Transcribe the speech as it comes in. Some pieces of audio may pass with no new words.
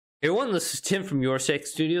Hey everyone, this is Tim from YourSix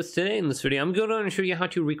Studios. Today in this video, I'm going to show you how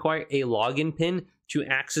to require a login pin to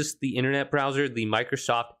access the internet browser, the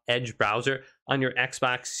Microsoft Edge browser on your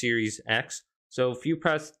Xbox Series X. So if you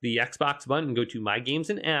press the Xbox button, go to My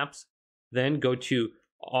Games and Apps, then go to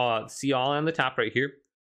see all on the top right here,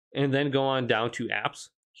 and then go on down to Apps.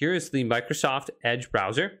 Here is the Microsoft Edge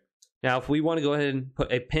browser. Now, if we want to go ahead and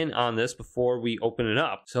put a pin on this before we open it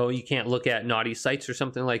up, so you can't look at naughty sites or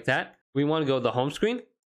something like that, we want to go to the home screen,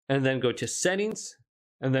 and then go to Settings,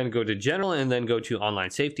 and then go to General, and then go to Online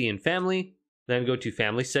Safety and Family, then go to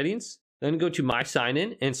Family Settings, then go to My Sign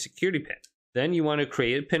In and Security Pin. Then you want to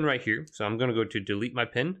create a pin right here. So I'm going to go to Delete My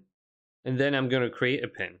Pin, and then I'm going to create a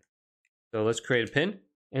pin. So let's create a pin,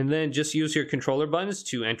 and then just use your controller buttons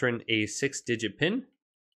to enter in a 6-digit pin.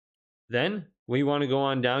 Then we want to go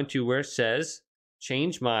on down to where it says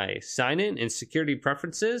Change My Sign In and Security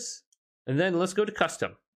Preferences, and then let's go to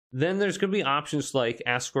Custom. Then there's going to be options like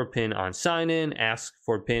ask for a PIN on sign-in, ask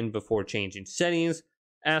for a PIN before changing settings,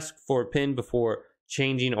 ask for a PIN before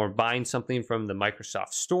changing or buying something from the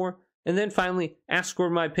Microsoft Store, and then finally, ask for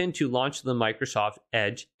my PIN to launch the Microsoft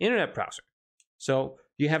Edge internet browser. So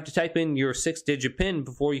you have to type in your 6-digit PIN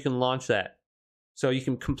before you can launch that, so you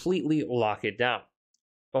can completely lock it down.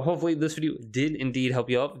 But hopefully this video did indeed help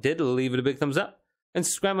you out. If it did, leave it a big thumbs up, and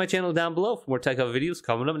subscribe to my channel down below for more tech videos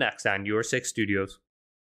coming up next on YourSix Studios.